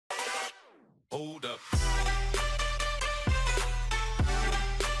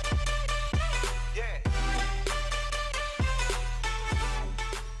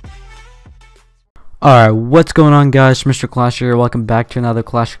Alright, what's going on, guys? Mr. Clash here. Welcome back to another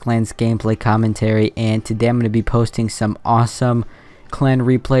Clash of Clans gameplay commentary, and today I'm going to be posting some awesome clan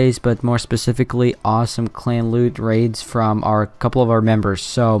replays, but more specifically awesome clan loot raids from a couple of our members.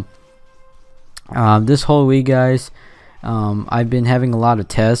 So this whole week, guys, I've been having a lot of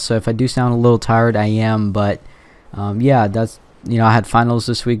tests, so if I do sound a little tired, I am, but yeah, that's, I had finals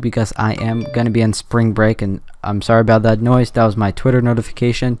this week because I am going to be on spring break, and I'm sorry about that noise. That was my Twitter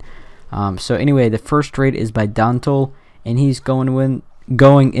notification. So anyway, the first raid is by Dantel, and he's going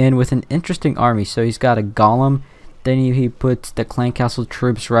in with an interesting army. So he's got a golem, then he puts the clan castle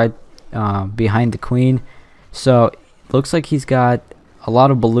troops right behind the queen. So it looks like he's got a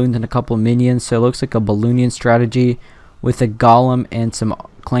lot of balloons and a couple of minions. So it looks like a balloonian strategy with a golem and some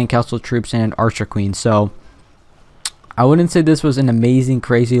clan castle troops and an archer queen. So I wouldn't say this was an amazing,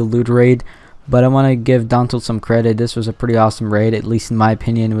 crazy loot raid, but I want to give Dantel some credit. This was a pretty awesome raid, at least in my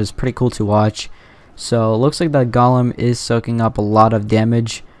opinion. It was pretty cool to watch. So it looks like that golem is soaking up a lot of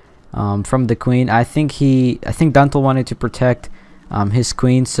damage from the queen. I think Dantel wanted to protect his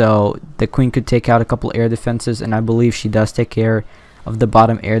queen, so the queen could take out a couple air defenses, and I believe she does take care of the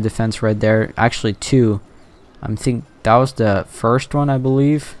bottom air defense right there. Actually, two. I think that was the first one, I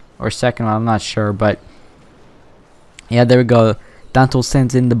believe, or second one. I'm not sure, but yeah, there we go. Dantel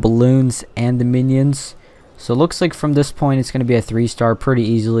sends in the balloons and the minions. So it looks like from this point it's going to be a 3-star pretty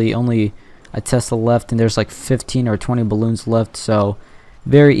easily. Only a Tesla left, and there's like 15 or 20 balloons left. So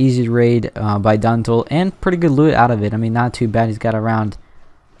very easy raid by Dantel, and pretty good loot out of it. I mean, not too bad. He's got around,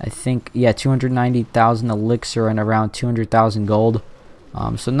 I think, yeah, 290,000 elixir and around 200,000 gold.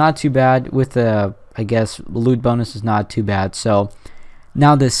 So not too bad. With the, I guess, loot bonus is not too bad. So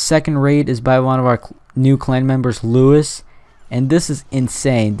now the second raid is by one of our new clan members, Lewis. And this is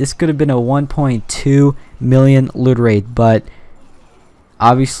insane. This could have been a 1.2 million loot raid, but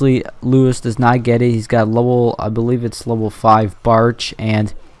obviously Lewis does not get it. He's got level, I believe it's level 5 Barch,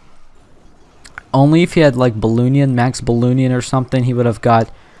 and only if he had like Balloonian, Max Balloonian or something, he would have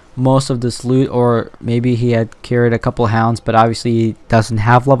got most of this loot, or maybe he had carried a couple hounds, but obviously he doesn't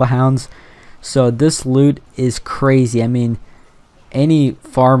have level hounds. So this loot is crazy. I mean, any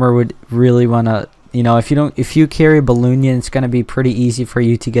farmer would really want to, if you carry Balloonian, it's going to be pretty easy for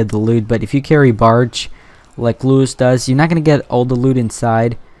you to get the loot. But if you carry Barch like Lewis does, you're not going to get all the loot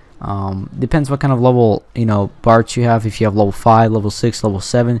inside. Depends what kind of level Barch you have. If you have level 5, level 6, level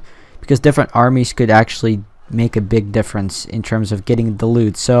 7, because different armies could actually make a big difference in terms of getting the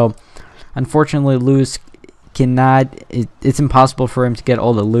loot. So unfortunately Lewis cannot, it's impossible for him to get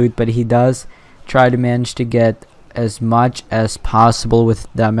all the loot, but he does try to manage to get as much as possible with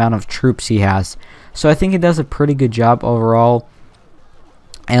the amount of troops he has. So I think he does a pretty good job overall,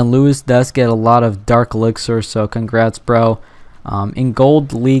 and Lewis does get a lot of dark elixir, so congrats, bro. In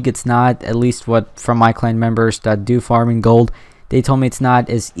gold league, it's not, at least what from my clan members that do farm in gold, they told me it's not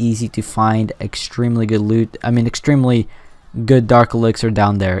as easy to find extremely good loot. I mean, extremely good dark elixir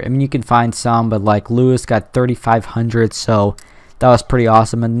down there. I mean, you can find some, but like Lewis got 3,500, so that was pretty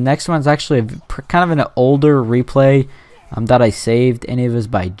awesome. And the next one's actually kind of an older replay that I saved, and it was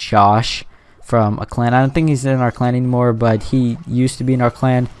by Josh from a clan. I don't think he's in our clan anymore, but he used to be in our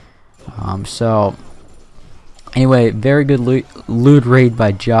clan. So anyway, very good loot raid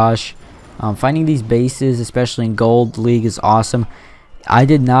by Josh. Finding these bases, especially in gold league, is awesome. I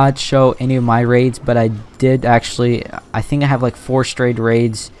did not show any of my raids, but I did actually, I think I have like 4 straight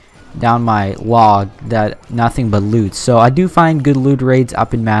raids down my log that nothing but loot. So I do find good loot raids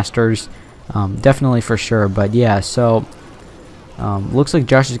up in Masters, definitely for sure. But yeah, so looks like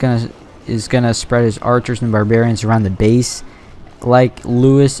Josh is gonna spread his archers and barbarians around the base like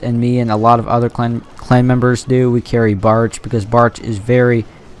Lewis and me and a lot of other clan members do. We carry Barch because Barch is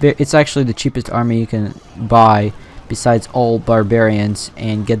it's actually the cheapest army you can buy besides all barbarians,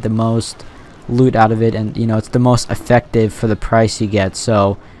 and get the most loot out of it, and it's the most effective for the price you get.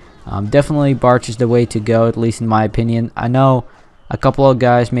 So definitely Barch is the way to go, at least in my opinion. I know a couple of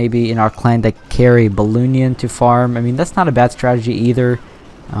guys maybe in our clan that carry Balloonian to farm. I mean, that's not a bad strategy either,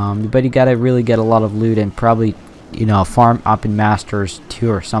 but you gotta really get a lot of loot and probably farm up in Masters too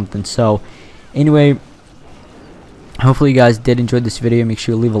or something. So anyway, hopefully you guys did enjoy this video. Make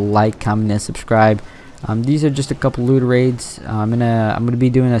sure you leave a like, comment, and subscribe. These are just a couple loot raids. I'm gonna be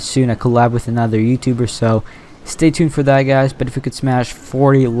doing soon a collab with another YouTuber, so stay tuned for that, guys. But if we could smash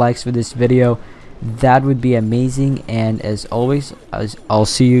 40 likes for this video, that would be amazing. And as always, I'll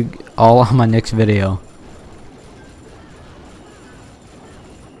see you all on my next video.